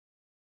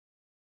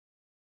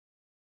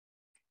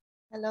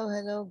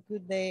Hello,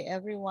 good day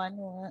everyone.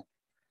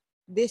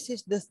 This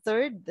is the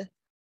third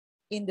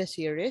in the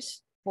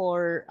series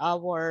for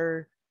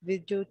our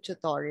video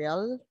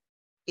tutorial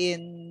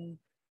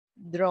in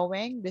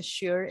drawing the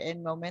shear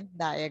and moment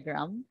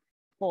diagram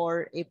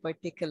for a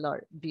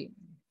particular beam.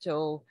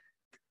 So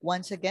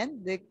once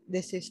again,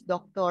 this is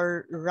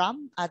Dr.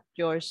 Ram at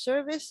your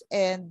service,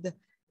 and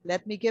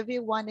let me give you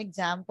one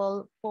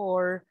example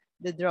for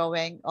the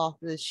drawing of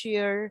the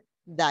shear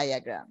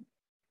diagram.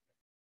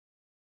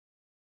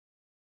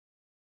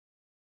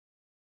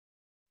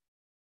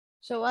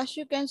 So as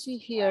you can see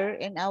here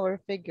in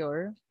our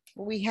figure,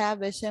 we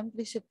have a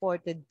simply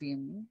supported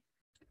beam.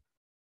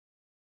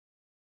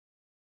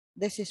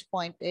 This is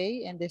point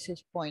A and this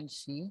is point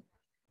C.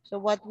 So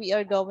what we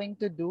are going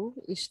to do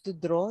is to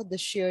draw the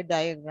shear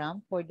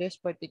diagram for this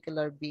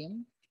particular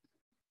beam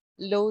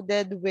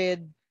loaded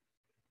with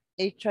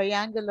a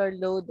triangular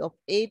load of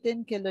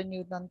 18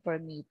 kilonewton per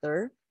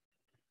meter,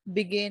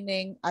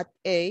 beginning at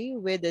A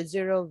with a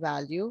zero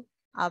value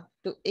up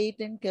to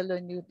 18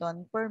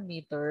 kilonewton per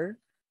meter,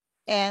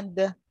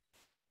 and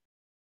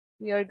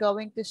we are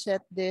going to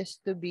set this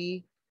to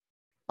be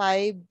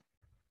 5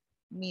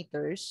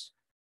 meters,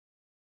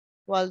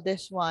 while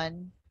this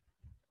one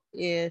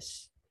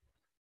is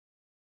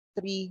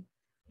 3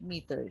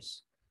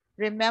 meters.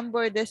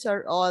 Remember, these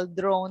are all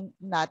drawn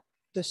not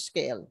to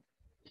scale.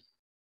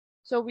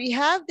 So we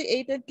have the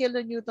 18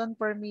 kilonewton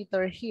per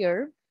meter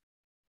here,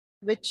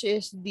 which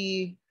is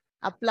the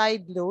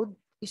applied load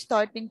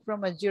starting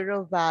from a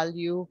zero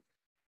value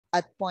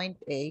at point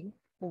A,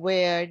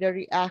 where the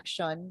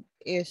reaction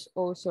is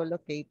also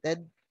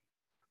located.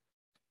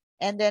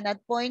 And then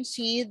at point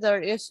C,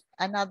 there is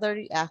another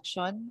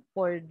reaction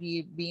for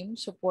the beam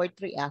support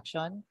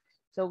reaction.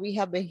 So we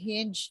have a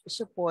hinge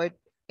support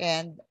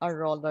and a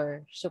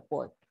roller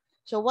support.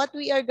 So what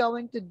we are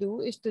going to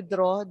do is to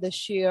draw the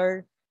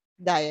shear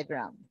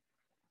diagram.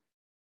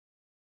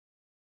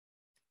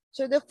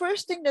 So the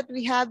first thing that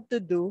we have to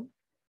do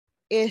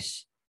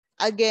is,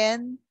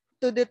 again,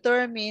 to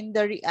determine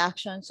the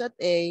reactions at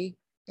A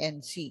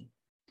and C.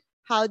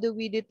 How do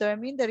we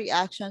determine the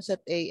reactions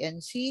at A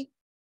and C?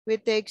 We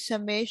take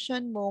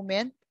summation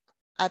moment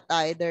at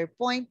either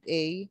point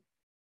A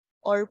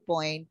or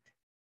point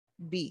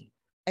B.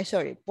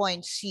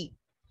 Point C.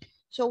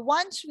 So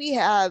once we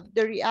have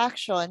the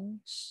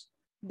reactions,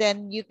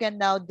 then you can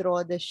now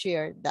draw the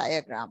shear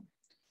diagram.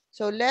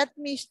 So let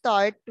me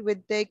start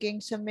with taking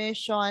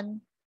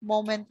summation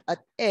moment at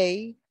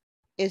A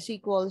is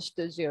equals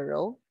to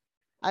 0.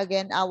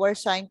 Again, our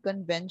sign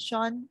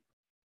convention,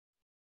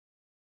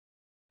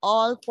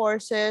 all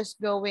forces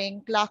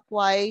going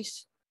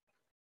clockwise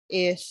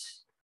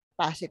is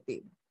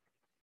positive.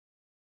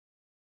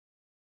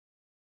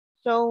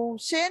 So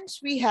since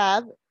we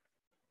have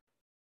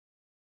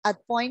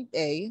at point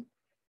A,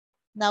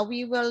 now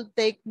we will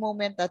take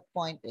moment at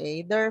point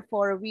A.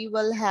 Therefore, we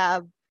will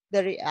have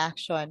the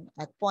reaction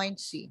at point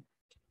C.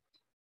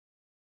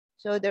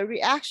 So the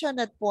reaction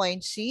at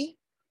point C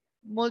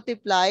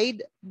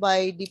multiplied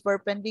by the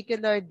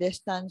perpendicular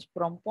distance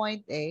from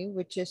point A,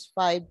 which is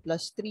 5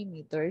 plus 3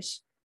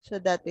 meters. So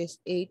that is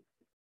 8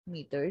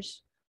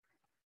 meters.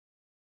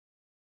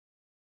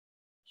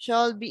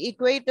 Shall be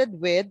equated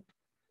with,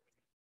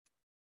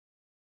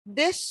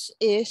 this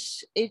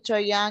is a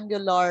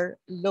triangular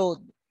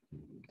load.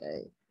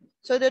 Okay.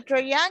 So the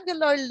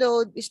triangular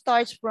load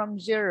starts from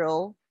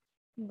 0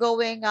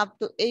 going up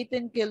to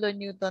 18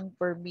 kilonewton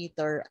per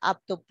meter up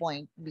to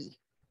point B,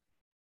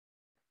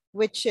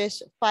 which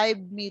is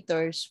 5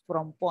 meters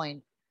from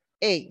point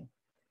A.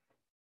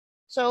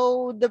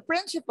 So the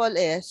principle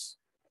is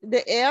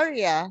the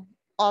area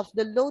of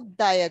the load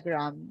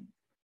diagram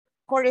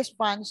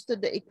corresponds to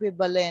the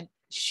equivalent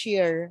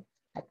shear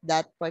at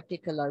that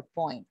particular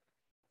point.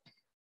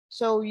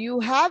 So you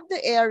have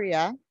the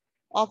area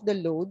of the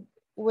load,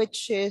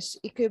 which is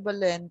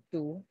equivalent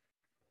to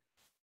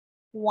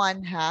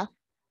 1/2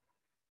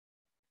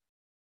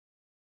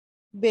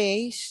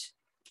 base.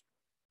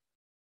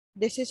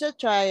 This is a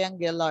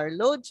triangular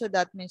load, so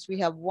that means we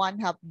have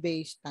 1/2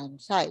 base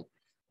times height,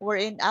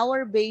 wherein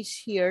our base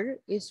here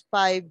is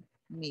 5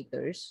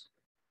 meters.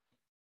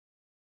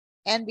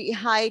 And the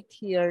height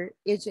here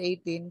is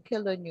 18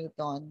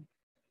 kilonewton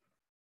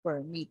per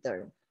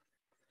meter.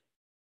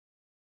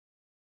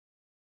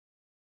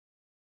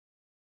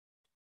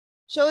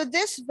 So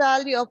this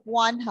value of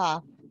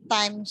 1/2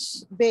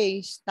 times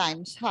base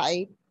times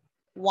height,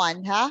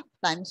 1/2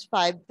 times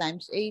 5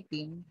 times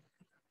 18,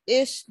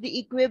 is the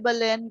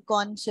equivalent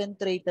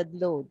concentrated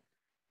load.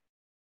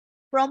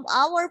 From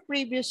our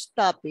previous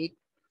topic,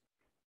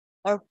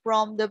 or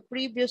from the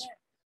previous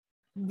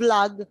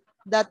vlog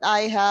that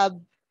I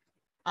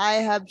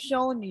have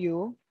shown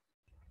you,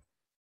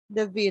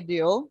 the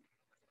video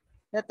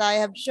that I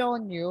have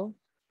shown you,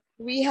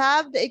 we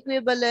have the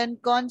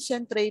equivalent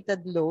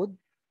concentrated load,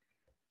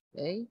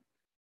 okay,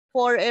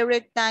 for a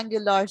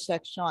rectangular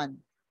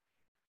section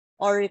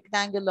or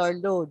rectangular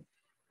load.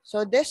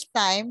 So this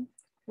time,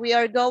 we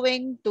are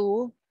going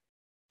to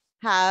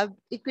have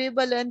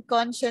equivalent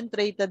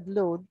concentrated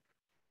load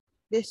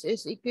This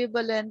is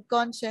equivalent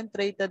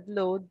concentrated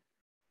load.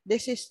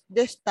 This is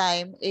this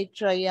time a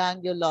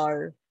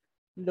triangular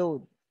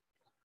load.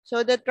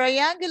 So the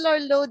triangular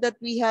load that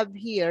we have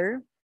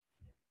here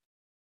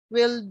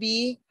will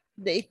be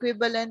the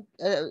equivalent,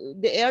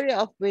 the area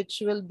of which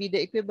will be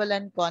the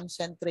equivalent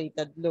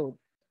concentrated load.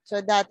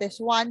 So that is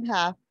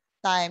 1/2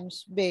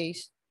 times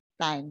base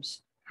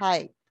times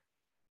height.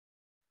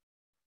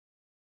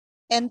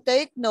 And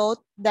take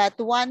note that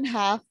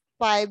 1/2,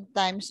 5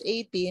 times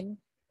 18,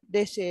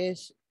 this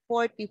is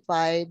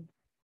 45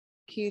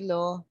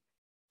 kilonewton.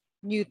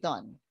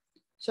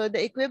 So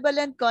the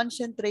equivalent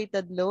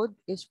concentrated load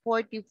is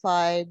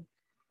 45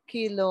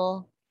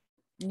 kilonewton.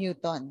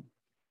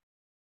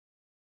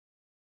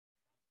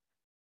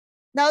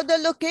 Now the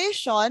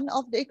location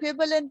of the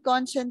equivalent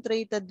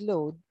concentrated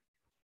load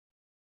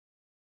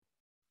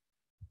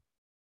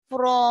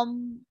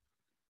from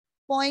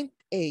point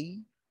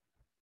A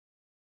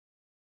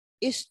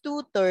is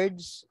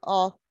 2/3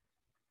 of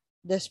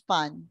the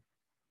span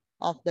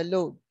of the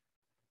load.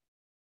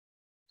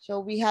 So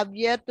we have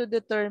yet to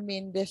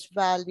determine this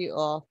value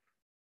of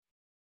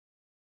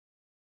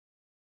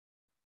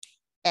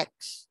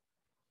X.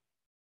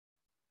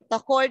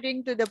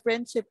 According to the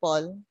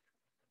principle,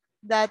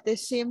 that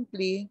is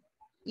simply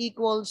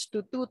equals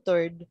to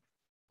 2/3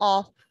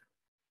 of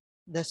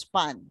the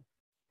span.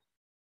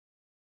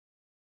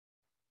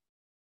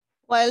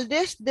 While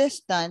this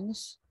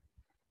distance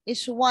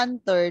is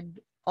 1/3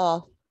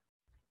 of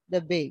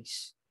the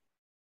base.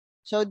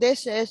 So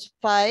this is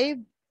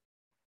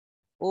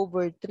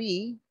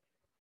 5/3,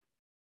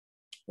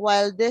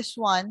 while this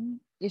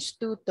one is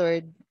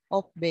 2/3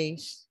 of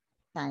base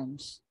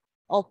times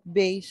of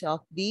base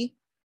of the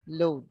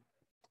load.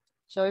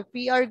 So if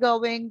we are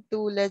going to,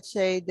 let's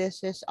say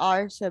this is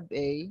R sub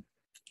A,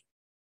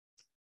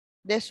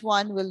 this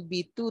one will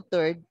be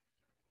 2/3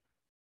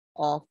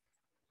 of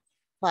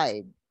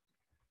 5.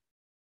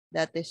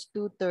 That is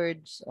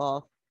 2/3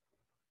 of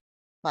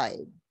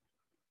 5.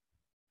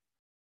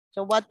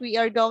 So what we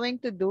are going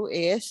to do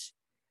is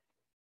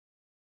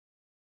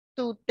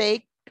to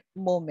take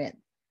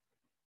moment.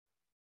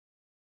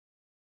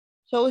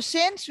 So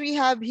since we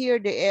have here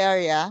the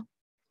area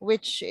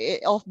which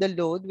of the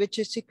load, which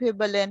is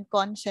equivalent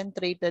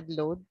concentrated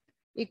load,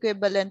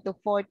 equivalent to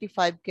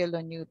 45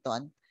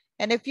 kilonewton.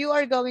 And if you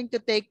are going to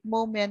take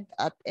moment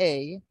at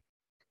A,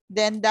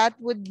 then that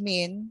would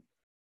mean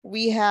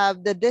we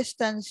have the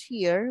distance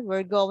here.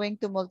 We're going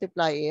to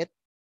multiply it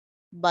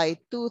by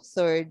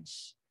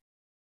 2/3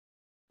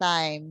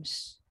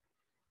 times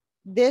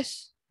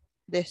this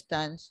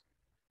distance,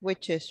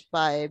 which is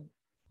 5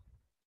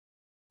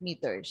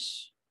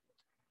 meters.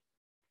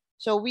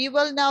 So we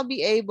will now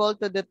be able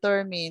to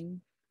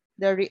determine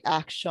the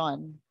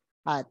reaction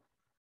at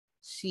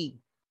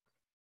C.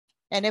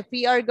 And if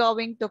we are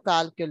going to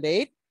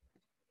calculate,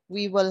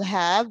 we will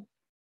have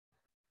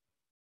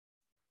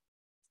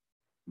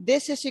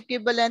this is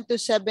equivalent to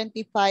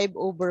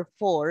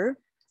 75/4,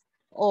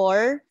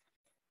 or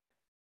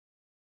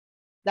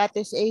that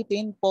is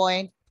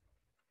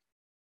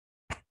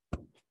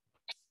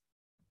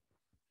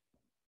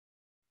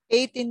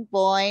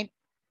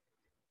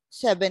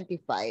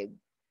 18.75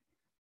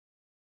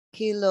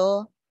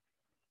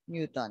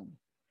 kilonewton.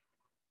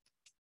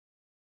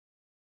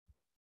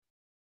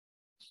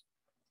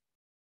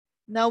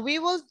 Now we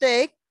will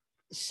take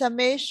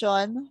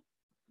summation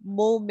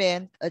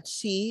moment at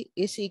C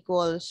is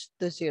equals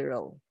to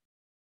 0.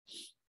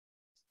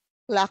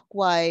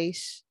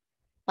 Clockwise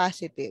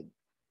positive.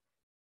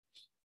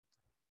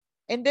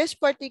 In this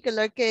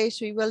particular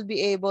case, we will be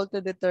able to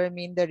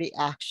determine the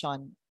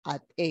reaction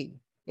at A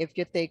if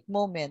you take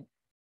moment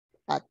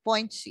at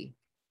point C.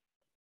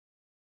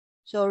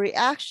 So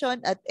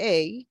reaction at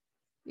A,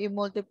 you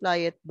multiply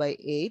it by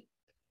 8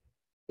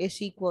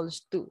 is equals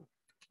to,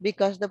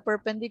 because the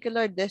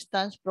perpendicular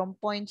distance from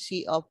point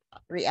C of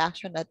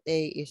reaction at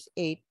A is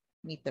 8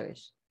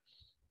 meters.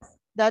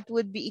 That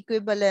would be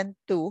equivalent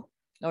to,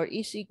 or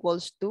is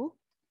equals to,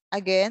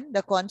 again,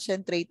 the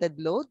concentrated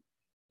load,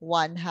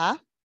 1/2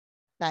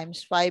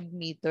 times 5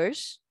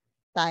 meters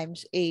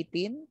times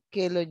 18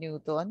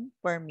 kilonewton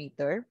per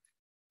meter.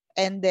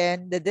 And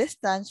then the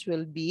distance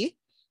will be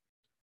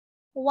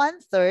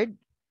 1/3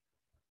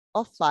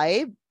 of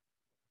 5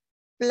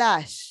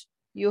 plus,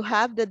 you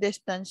have the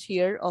distance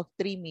here of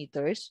 3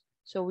 meters.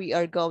 So we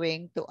are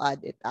going to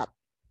add it up.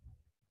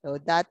 So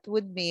that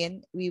would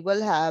mean we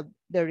will have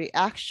the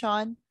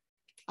reaction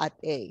at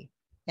A.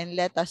 And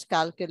let us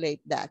calculate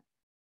that.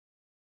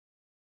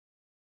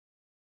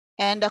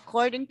 And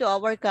according to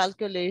our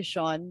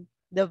calculation,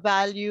 the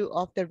value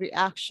of the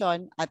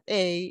reaction at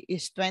A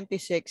is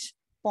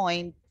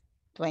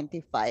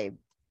 26.25.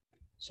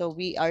 So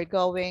we are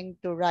going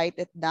to write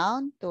it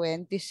down,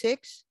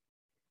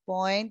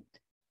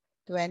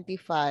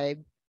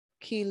 26.25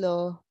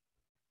 kilonewton.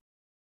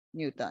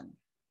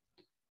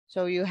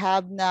 So you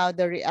have now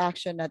the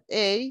reaction at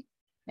A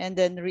and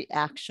then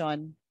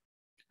reaction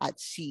at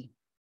C.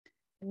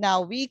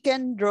 Now we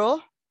can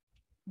draw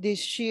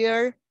this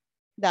shear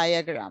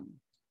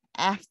diagram.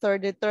 After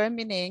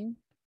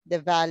determining the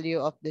value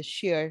of the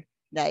shear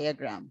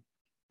diagram.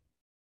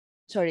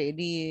 Sorry,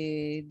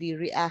 the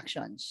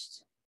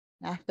reactions,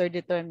 after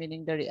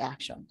determining the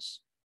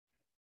reactions.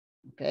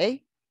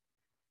 Okay,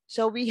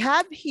 so we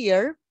have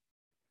here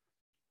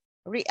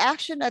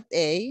reaction at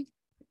A.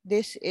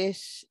 This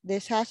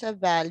has a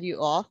value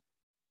of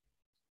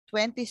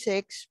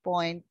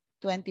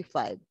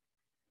 26.25.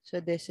 So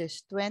this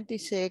is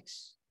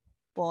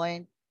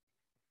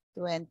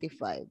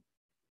 26.25.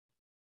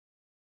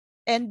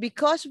 And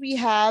because we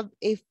have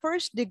a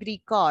first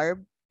degree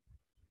carb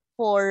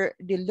for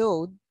the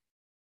load,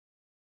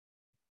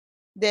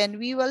 then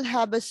we will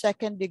have a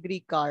second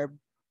degree carb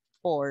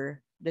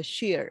for the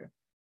shear.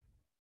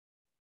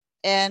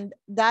 And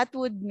that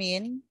would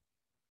mean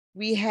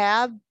we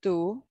have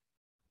to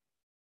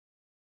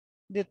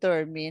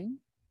determine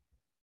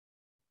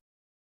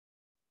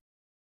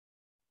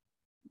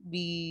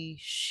the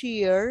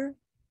shear.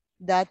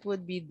 That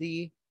would be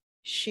the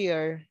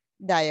shear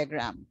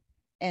diagram.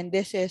 And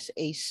this is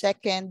a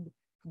second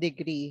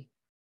degree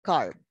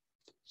carb.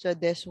 So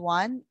this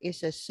one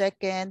is a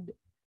second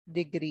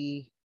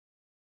degree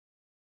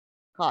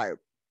carb.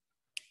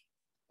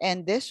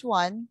 And this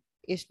one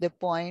is the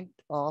point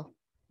of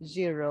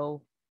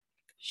zero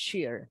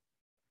shear.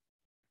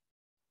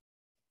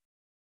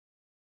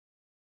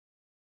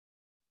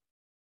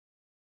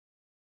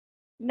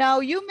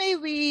 Now, you may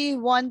be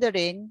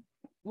wondering,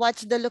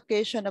 what's the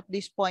location of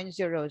this point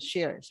zero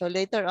shear? So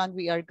later on,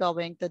 we are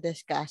going to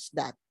discuss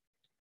that.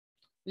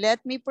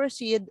 Let me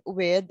proceed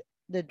with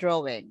the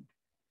drawing.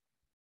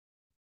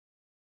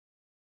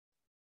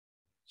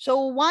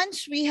 So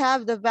once we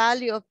have the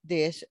value of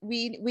this,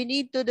 we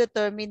need to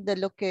determine the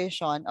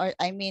location, or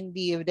I mean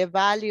the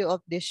value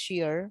of this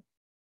shear,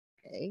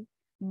 okay,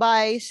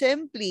 by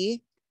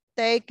simply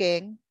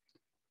taking,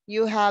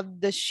 you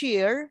have the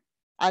shear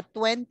at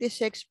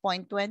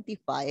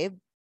 26.25.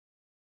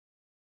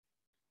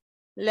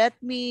 Let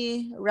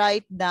me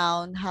write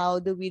down how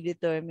do we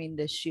determine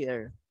the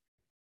shear.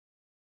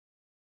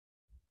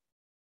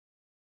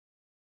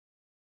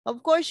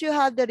 Of course, you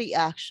have the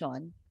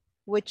reaction,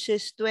 which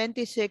is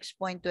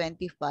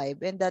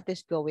 26.25, and that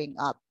is going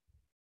up.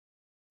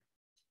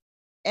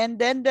 And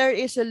then there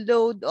is a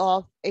load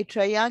of a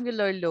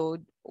triangular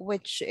load,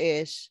 which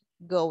is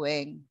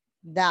going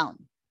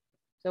down.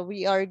 So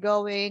we are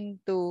going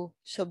to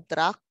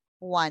subtract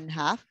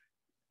 1/2.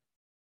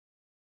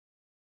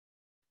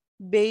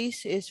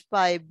 Base is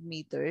 5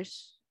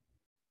 meters.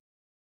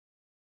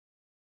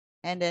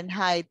 And then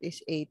height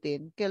is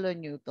 18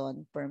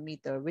 kilonewton per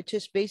meter, which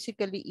is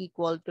basically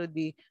equal to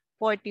the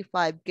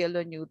 45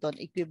 kilonewton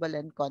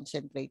equivalent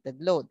concentrated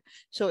load.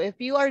 So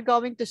if you are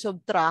going to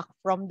subtract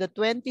from the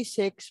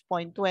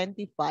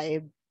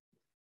 26.25,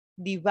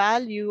 the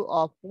value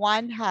of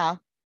 1/2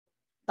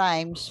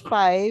 times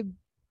 5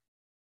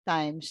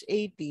 times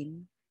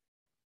 18,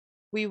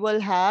 we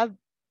will have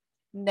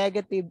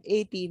negative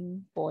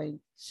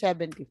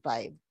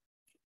 18.75.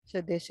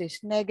 So this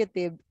is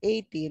negative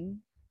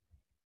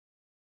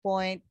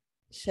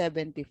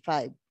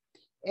 18.75.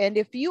 And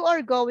if you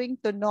are going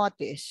to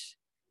notice,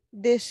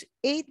 this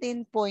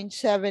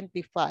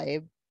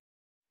 18.75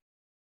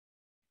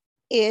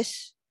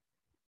 is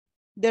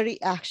the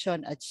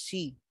reaction at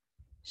C.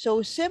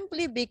 So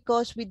simply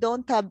because we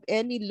don't have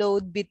any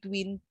load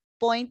between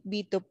point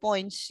B to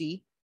point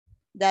C,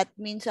 that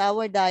means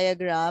our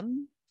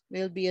diagram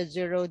will be a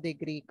 0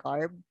 degree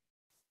carb.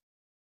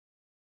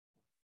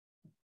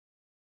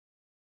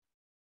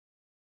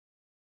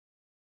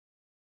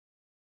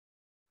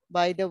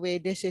 By the way,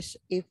 this is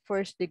a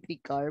first degree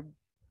carb,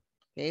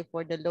 okay,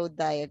 for the load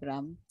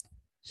diagram.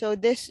 So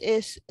this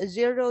is a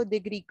 0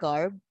 degree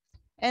carb.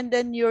 And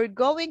then you're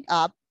going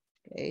up,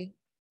 okay,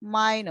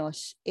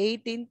 minus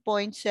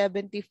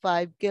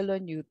 18.75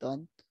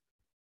 kilonewton.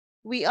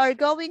 We are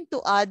going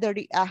to add the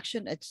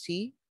reaction at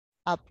C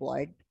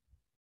upward,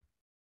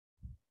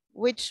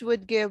 which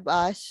would give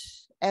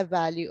us a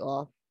value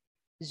of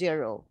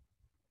 0.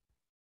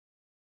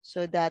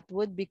 So that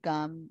would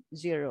become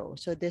 0.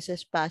 So this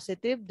is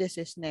positive, this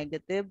is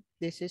negative,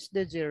 this is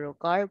the 0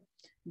 carb.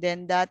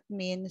 Then that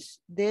means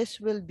this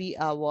will be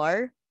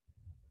our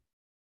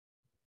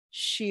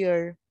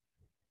shear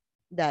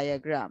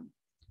diagram.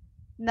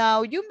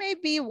 Now, you may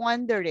be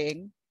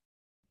wondering,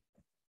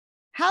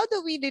 how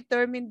do we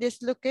determine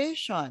this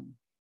location?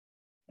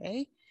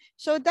 Okay.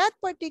 So that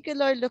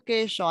particular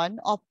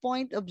location of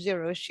point of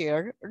zero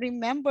shear,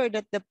 remember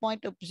that the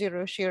point of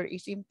zero shear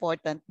is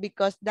important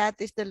because that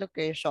is the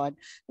location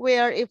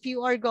where if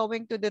you are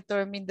going to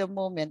determine the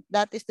moment,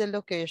 that is the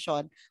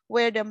location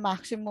where the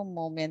maximum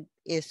moment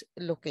is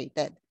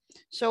located.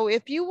 So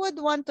if you would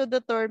want to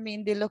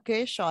determine the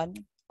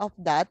location of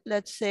that,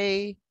 let's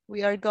say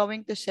we are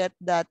going to set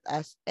that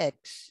as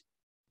X.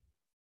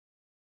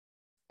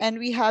 And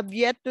we have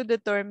yet to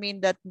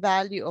determine that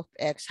value of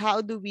X. How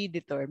do we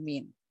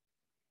determine?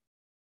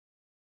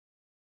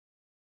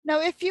 Now,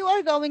 if you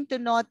are going to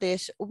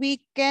notice,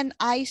 we can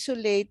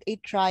isolate a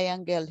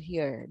triangle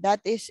here.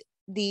 That is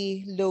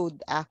the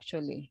load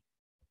actually.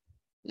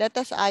 Let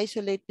us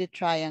isolate the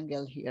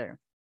triangle here.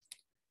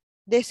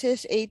 This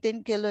is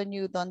 18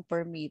 kilonewton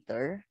per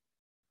meter.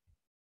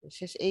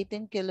 This is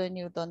 18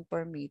 kilonewton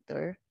per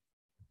meter,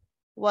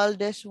 while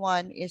this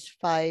one is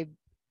 5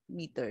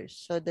 meters.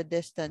 So the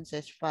distance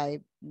is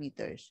 5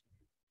 meters.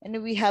 And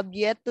we have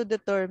yet to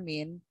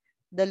determine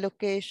the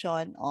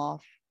location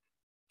of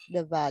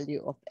the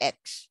value of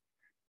x.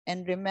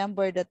 And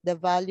remember that the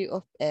value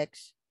of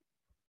x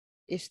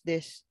is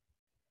this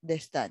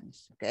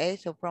distance. Okay,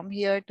 so from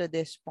here to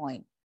this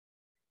point,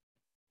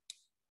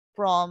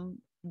 from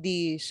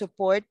the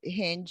support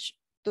hinge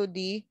to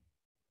the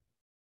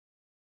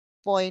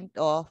point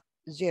of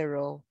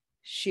zero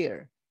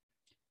shear.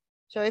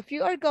 So if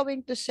you are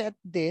going to set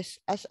this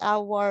as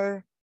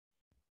our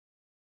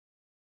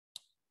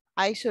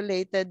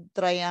isolated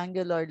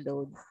triangular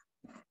load,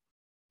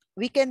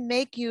 we can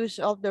make use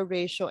of the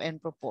ratio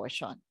and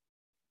proportion.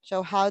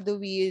 So how do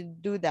we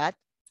do that?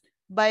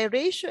 By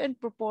ratio and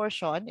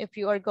proportion, if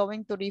you are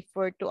going to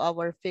refer to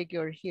our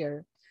figure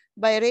here,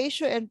 by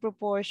ratio and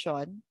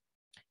proportion,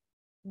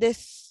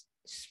 this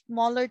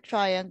smaller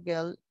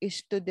triangle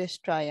is to this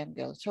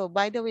triangle. So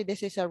by the way,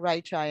 this is a right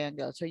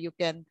triangle. So you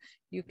can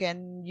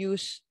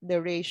use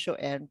the ratio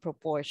and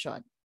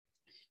proportion.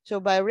 So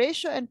by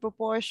ratio and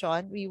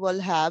proportion, we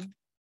will have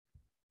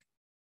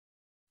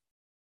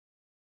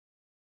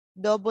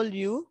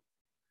W,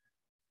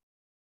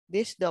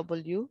 this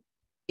W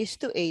is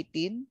to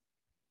 18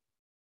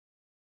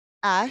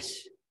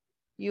 as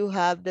you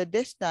have the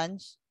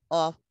distance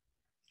of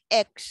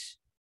X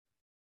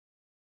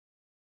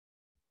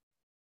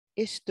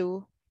is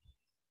to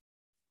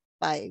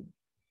 5.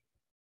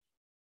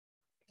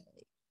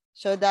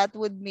 So that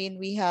would mean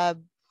we have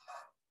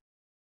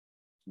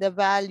the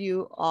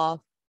value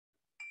of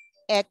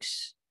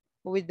X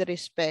with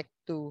respect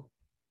to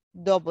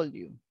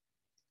W.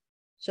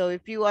 So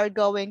if you are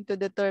going to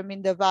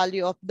determine the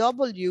value of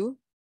W,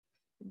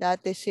 that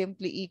is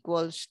simply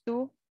equals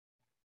to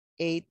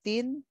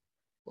 18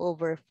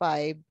 over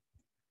 5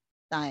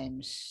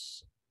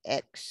 times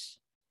X.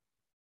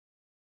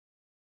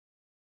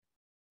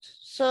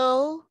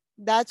 So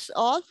that's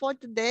all for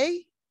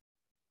today.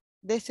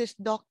 This is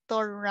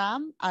Dr.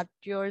 Ram at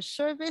your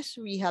service.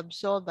 We have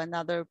solved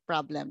another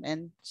problem,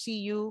 and see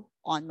you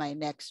on my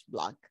next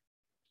vlog.